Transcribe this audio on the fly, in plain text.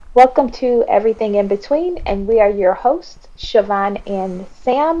Welcome to Everything in Between, and we are your hosts, Shavon and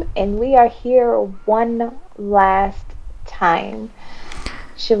Sam, and we are here one last time.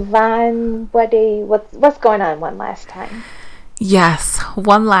 Shavon, what's going on one last time? Yes,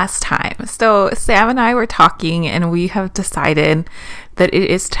 one last time. So, Sam and I were talking, and we have decided that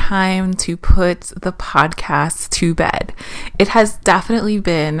it is time to put the podcast to bed. It has definitely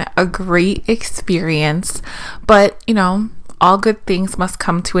been a great experience, but all good things must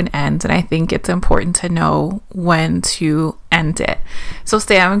come to an end, and I think it's important to know when to end it. So,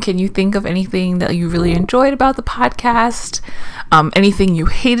 Sam, can you think of anything that you really enjoyed about the podcast? Anything you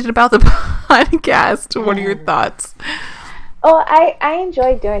hated about the podcast? What are your thoughts? Oh, I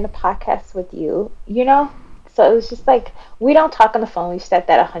enjoyed doing the podcast with you. So it was just like, we don't talk on the phone. We've said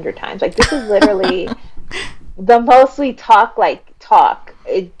that 100 times. Like, this is literally the most we talk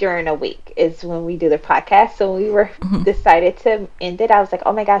during a week is when we do the podcast. So when we were decided to end it, I was like,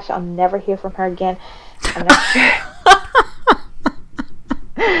 oh my gosh, I'll never hear from her again. I'm not sure.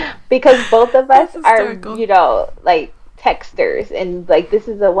 Because both of us are, like texters, and like this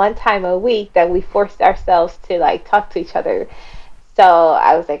is the one time a week that we forced ourselves to like talk to each other. So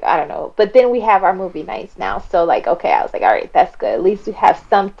I was like, I don't know. But then we have our movie nights now. So like, okay, I was like, all right, that's good. At least we have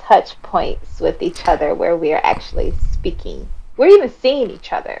some touch points with each other where we are actually speaking. We're even seeing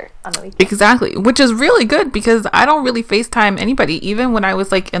each other on the weekend. Exactly, which is really good because I don't really FaceTime anybody. Even when I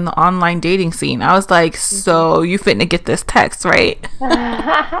was like in the online dating scene, I was like, so you finna get this text, right?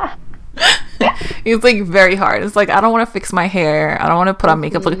 It's like very hard. It's like, I don't want to fix my hair. I don't want to put on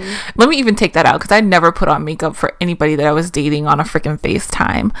makeup. Let me even take that out because I never put on makeup for anybody that I was dating on a freaking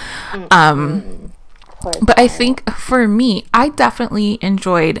FaceTime. But I think for me, I definitely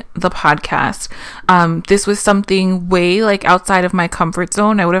enjoyed the podcast. This was something way like outside of my comfort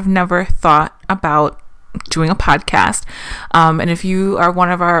zone. I would have never thought about doing a podcast. And if you are one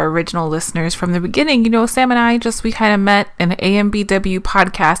of our original listeners from the beginning, Sam and I we kind of met in an AMBW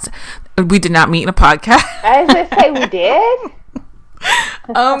podcast. We did not meet in a podcast. I was going to say we did.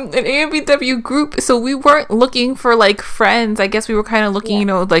 An AMBW group, so we weren't looking for like friends. I guess we were kind of looking,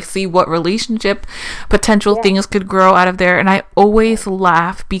 like see what relationship potential things could grow out of there. And I always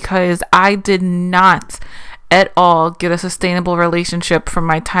laugh because I did not at all get a sustainable relationship from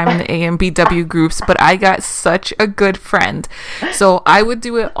my time in the AMBW groups, but I got such a good friend. So I would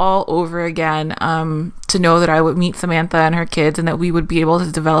do it all over again, to know that I would meet Samantha and her kids and that we would be able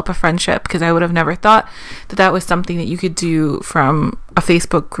to develop a friendship, because I would have never thought that that was something that you could do from a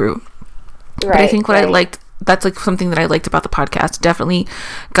Facebook group. Right, but I think what I liked, that's like something that I liked about the podcast. Definitely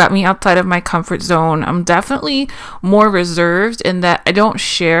got me outside of my comfort zone. I'm definitely more reserved in that I don't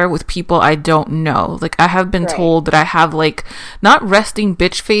share with people I don't know. Like, I have been told that I have like not resting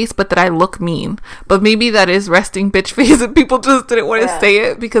bitch face, but that I look mean. But maybe that is resting bitch face and people just didn't want to say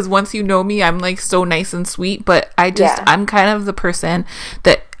it, because once you know me, I'm like so nice and sweet. But I'm kind of the person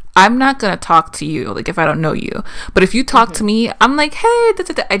that I'm not going to talk to you like if I don't know you. But if you talk to me, I'm like, hey,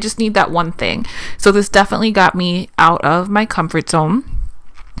 I just need that one thing. So this definitely got me out of my comfort zone.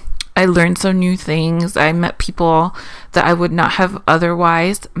 I learned some new things. I met people that I would not have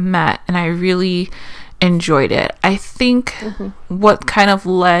otherwise met, and I really enjoyed it. I think what kind of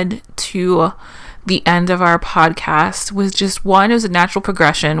led to the end of our podcast was just one, it was a natural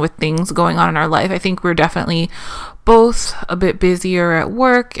progression with things going on in our life. I think we're definitely both a bit busier at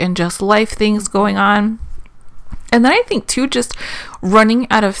work and just life things going on. And then I think too, just running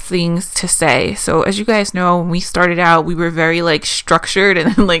out of things to say. So as you guys know, when we started out, we were very like structured,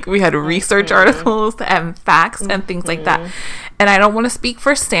 and then like we had research articles and facts and things like that. And I don't want to speak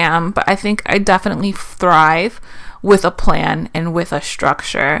for Sam, but I think I definitely thrive with a plan and with a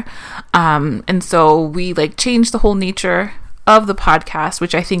structure. And so we like changed the whole nature of the podcast,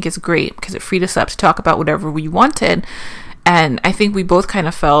 which I think is great because it freed us up to talk about whatever we wanted. And I think we both kind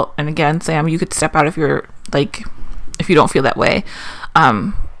of felt, and again, Sam, you could step out if you're like, if you don't feel that way.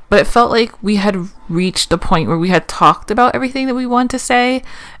 But it felt like we had reached the point where we had talked about everything that we wanted to say,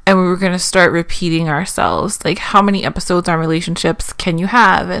 and we were going to start repeating ourselves. Like, how many episodes on relationships can you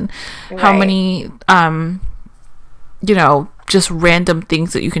have? And how many, just random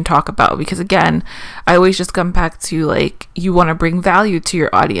things that you can talk about, because again, I always just come back to like, you want to bring value to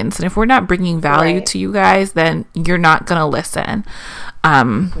your audience, and if we're not bringing value to you guys, then you're not gonna listen.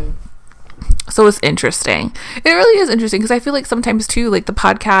 So it's interesting. It really is interesting, because I feel like sometimes too, like the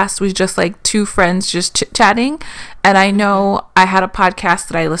podcast was just like two friends just chit-chatting. And I know I had a podcast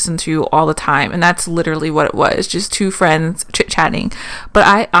that I listened to all the time, and that's literally what it was, just two friends chit-chatting. But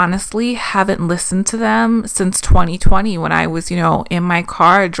I honestly haven't listened to them since 2020 when I was, in my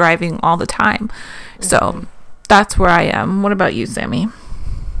car driving all the time. So that's where I am. What about you, Sammy?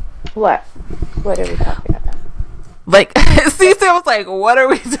 What? What are we talking about? Like, see, Sam was like, "What are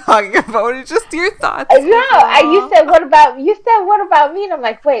we talking about?" It's just your thoughts. No, you said what about me? And I'm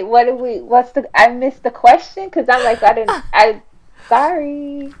like, wait, what do we? What's the? I missed the question because I'm like, I didn't. I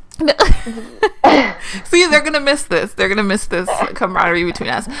sorry. See, they're gonna miss this. They're gonna miss this camaraderie between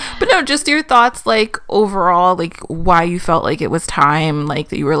us. But no, just your thoughts, like overall, like why you felt like it was time, like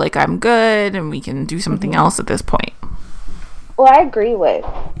that you were like, I'm good, and we can do something else at this point. Well, I agree with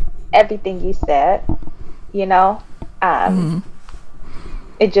everything you said. You know,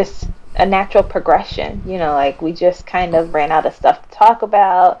 it just a natural progression. You know, like we just kind of ran out of stuff to talk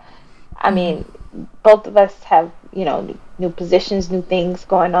about. I mean, both of us have, you know, new positions, new things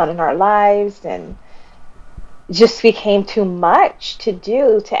going on in our lives, and just became too much to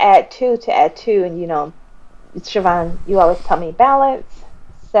do, to add to, and you know, Shavon, you always tell me balance.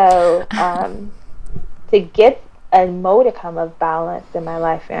 So to get a modicum of balance in my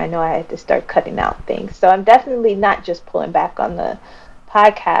life, and I know I had to start cutting out things. So I'm definitely not just pulling back on the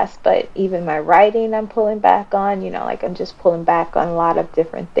podcast, but even my writing I'm pulling back on, you know, like I'm just pulling back on a lot of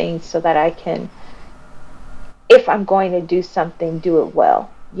different things so that I can, if I'm going to do something, do it well,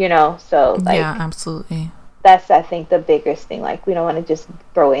 you know. So like, yeah, absolutely, that's, I think, the biggest thing. Like, we don't want to just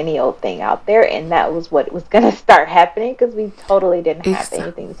throw any old thing out there, and that was what was going to start happening because we totally didn't have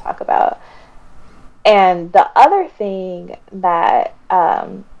anything to talk about. And the other thing that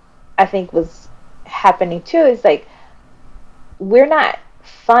I think was happening too is like, we're not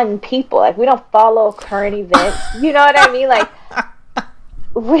fun people. Like, we don't follow current events. You know what I mean? Like,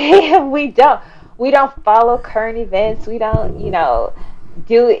 we don't follow current events. We don't, you know,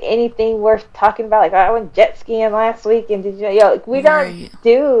 do anything worth talking about. Like, I went jet skiing last week, and we don't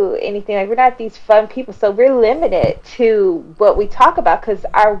do anything. Like, we're not these fun people. So we're limited to what we talk about because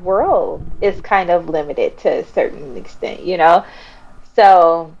our world is kind of limited to a certain extent, you know.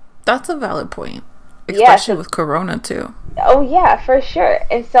 So that's a valid point, especially with Corona too. Oh yeah, for sure.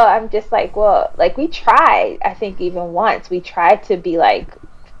 And so I'm just like, well, like we tried, I think even once we tried to be like,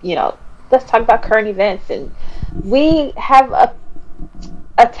 you know, let's talk about current events, and we have a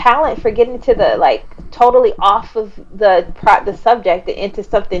talent for getting to the like totally off of the subject and into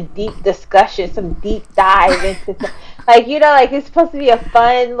something deep discussion, some deep dive into like, you know, like it's supposed to be a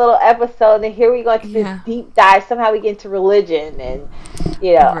fun little episode, and here we go into this deep dive. Somehow we get into religion and,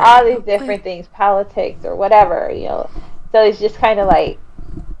 you know, all these different things, politics or whatever, you know. So it's just kind of like,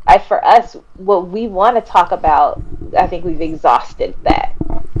 for us, what we want to talk about, I think we've exhausted that,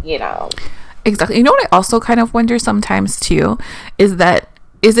 you know. Exactly. You know what I also kind of wonder sometimes too is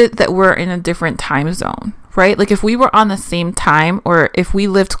it that we're in a different time zone, right? Like if we were on the same time, or if we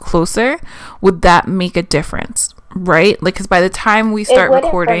lived closer, would that make a difference, right? Like, because by the time we start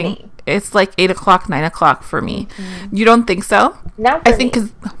recording, it's like 8 o'clock, 9 o'clock for me. You don't think so? Not for I think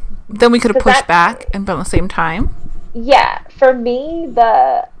because then we could have pushed back and been on the same time. Yeah, for me,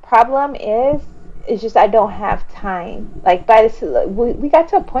 the problem is just I don't have time. Like, by this, we got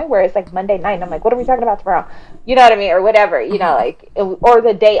to a point where it's like Monday night, and I'm like, what are we talking about tomorrow? You know what I mean? Or whatever, you know, like, or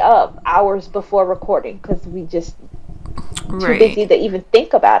the day of, hours before recording, because we just too busy to even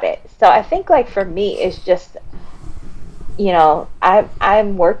think about it. So I think, like, for me, it's just, you know,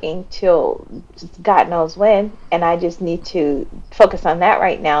 I'm working till God knows when, and I just need to focus on that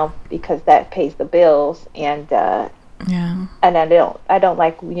right now because that pays the bills, and and I don't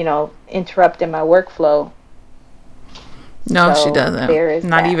like, you know, interrupting my workflow. No, so she doesn't.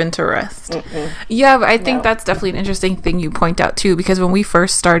 Not even to rest. Yeah, but I think that's definitely an interesting thing you point out too, because when we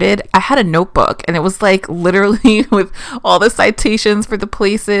first started, I had a notebook and it was like literally with all the citations for the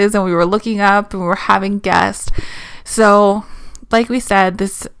places, and we were looking up and we were having guests. So, like we said,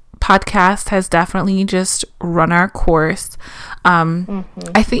 this podcast has definitely just run our course.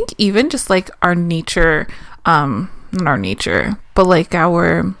 I think even just like our nature, not our nature, but like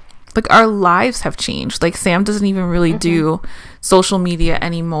our lives have changed. Like Sam doesn't even really do social media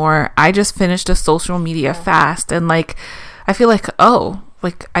anymore. I just finished a social media fast, and like I feel like, oh,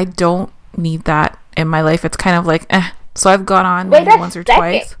 like I don't need that in my life. It's kind of like so I've gone on maybe once or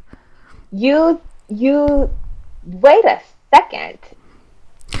twice. You wait a second.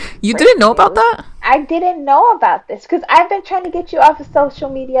 You didn't know about that? I didn't know about this because I've been trying to get you off of social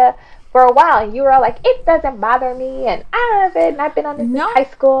media for a while, and you were all like, it doesn't bother me, and I love it, and I've been on this since high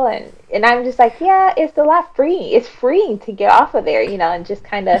school, and I'm just like, yeah, it's a lot freeing. It's freeing to get off of there, you know, and just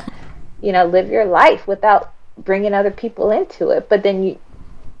kind of, you know, live your life without bringing other people into it. But then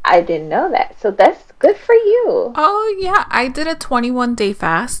I didn't know that. So that's good for you. Oh, yeah. I did a 21-day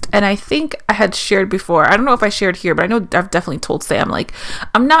fast, and I think I had shared before. I don't know if I shared here, but I know I've definitely told Sam, like,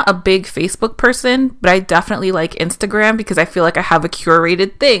 I'm not a big Facebook person, but I definitely like Instagram because I feel like I have a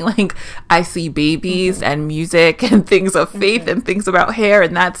curated thing. Like, I see babies and music and things of faith and things about hair,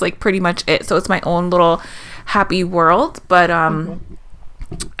 and that's like pretty much it. So it's my own little happy world. But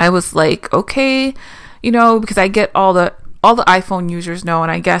I was like, okay, because I get all the iPhone users know,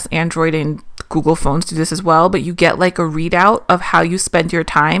 and I guess Android and Google phones do this as well, but you get like a readout of how you spend your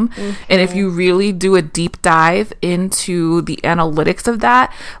time. And if you really do a deep dive into the analytics of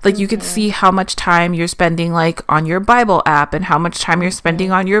that, like you could see how much time you're spending like on your Bible app and how much time you're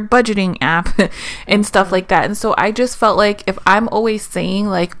spending on your budgeting app and stuff like that. And so I just felt like if I'm always saying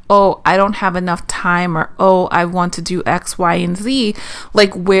like, oh, I don't have enough time, or oh, I want to do X, Y, and Z,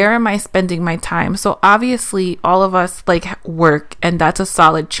 like where am I spending my time? So obviously all of us like work, and that's a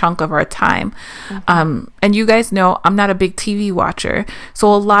solid chunk of our time. And you guys know I'm not a big TV watcher,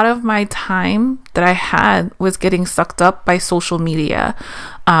 so a lot of my time that I had was getting sucked up by social media.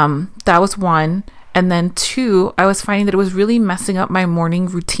 That was one. And then two, I was finding that it was really messing up my morning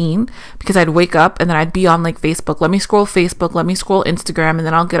routine because I'd wake up and then I'd be on like Facebook. Let me scroll Facebook, let me scroll Instagram, and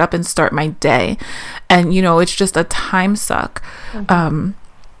then I'll get up and start my day. And it's just a time suck.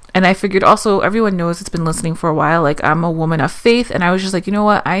 And I figured also, everyone knows it's been listening for a while, like I'm a woman of faith, and I was just like, you know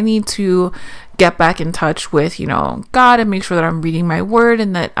what, I need to get back in touch with, God, and make sure that I'm reading my word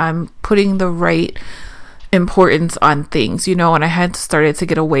and that I'm putting the right importance on things, and I had started to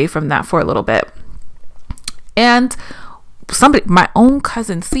get away from that for a little bit. And somebody, my own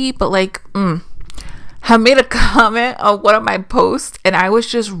cousin, have made a comment on one of my posts, and I was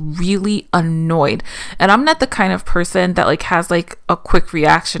just really annoyed. And I'm not the kind of person that like has like a quick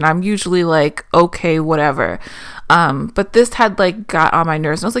reaction. I'm usually like, okay, whatever. But this had like got on my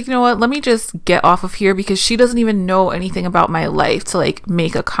nerves, and I was like, you know what, let me just get off of here, because she doesn't even know anything about my life to like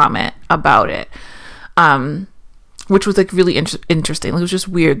make a comment about it. Which was like really interesting. Like, it was just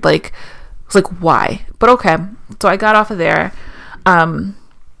weird. Like, it's like, why? But okay. So I got off of there. And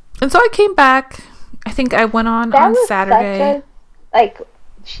so I came back. I think I went on Saturday.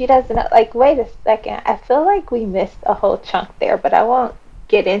 She doesn't know. Like, wait a second. I feel like we missed a whole chunk there, but I won't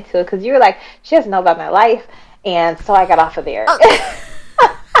get into it because you were like, she doesn't know about my life, and so I got off of there.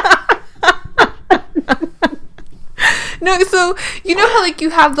 No, so you know how like you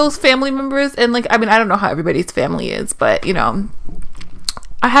have those family members, and like I mean I don't know how everybody's family is, but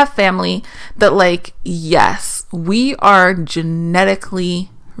I have family that like, yes, we are genetically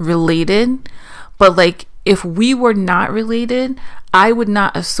related. But like, if we were not related, I would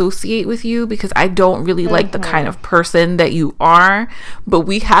not associate with you because I don't really like the kind of person that you are. But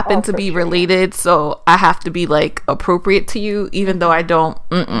we happen to be related, so I have to be like appropriate to you, even though I don't.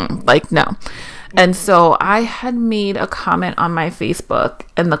 Like, no. And so I had made a comment on my Facebook,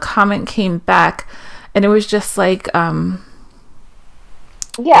 and the comment came back, and it was just like, yeah,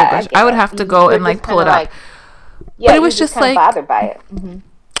 oh gosh, I would have to go and like pull it up. Yeah, but it was just like bothered by it.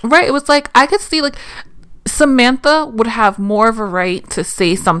 Right, it was like I could see like Samantha would have more of a right to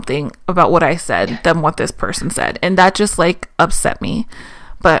say something about what I said than what this person said, and that just like upset me.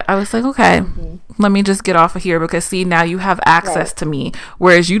 But I was like, okay, let me just get off of here, because see, now you have access to me,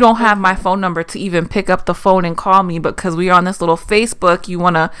 whereas you don't have my phone number to even pick up the phone and call me, because we're on this little Facebook, you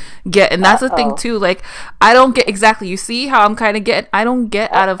want to get, and that's the thing too, like, I don't get exactly, you see how I'm kind of getting, I don't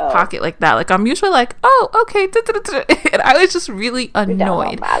get out of pocket like that. Like, I'm usually like, oh, okay, and I was just really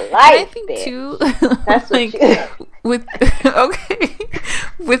annoyed. My life, and I think too, that's like, with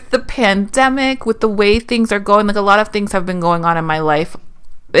with the pandemic, with the way things are going, like a lot of things have been going on in my life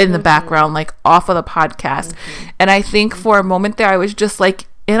in the background, like off of the podcast. And I think for a moment there, I was just like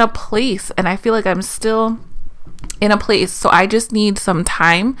in a place, and I feel like I'm still in a place. So I just need some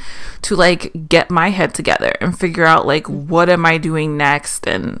time to like get my head together and figure out like, what am I doing next?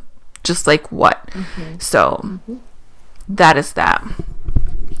 And just like what? So that is that.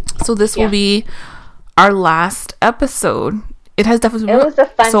 So this will be our last episode. It has definitely, it was a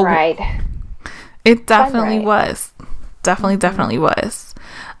fun ride. It definitely was. Definitely was.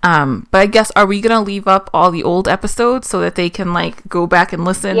 But I guess, are we gonna leave up all the old episodes so that they can like go back and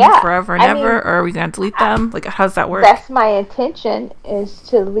listen forever and ever, or are we gonna delete them? Like, how does that work? That's my intention, is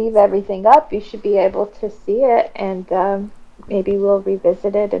to leave everything up. You should be able to see it, and maybe we'll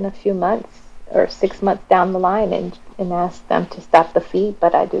revisit it in a few months or 6 months down the line and ask them to stop the feed.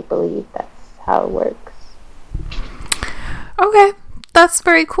 But I do believe that's how it works. Okay, that's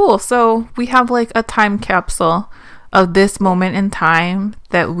very cool. So we have like a time capsule of this moment in time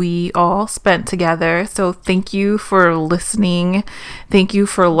that we all spent together. So thank you for listening. Thank you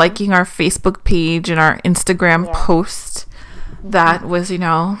for liking our Facebook page and our Instagram post. That was,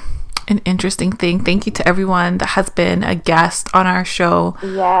 an interesting thing. Thank you to everyone that has been a guest on our show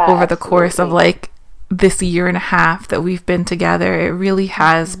over the course of this year and a half that we've been together. It really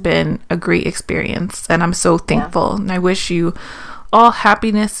has been a great experience, and I'm so thankful. And I wish you all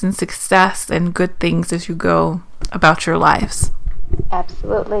happiness and success and good things as you go about your lives.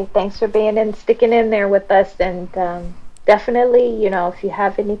 Absolutely. Thanks for sticking in there with us. And definitely, if you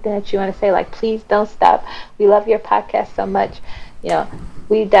have anything that you want to say, please don't stop. We love your podcast so much.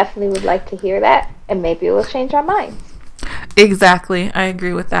 We definitely would like to hear that, and maybe it will change our minds. Exactly. I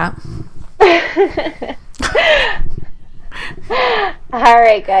agree with that. All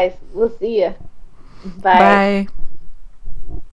right, guys. We'll see you. Bye. Bye.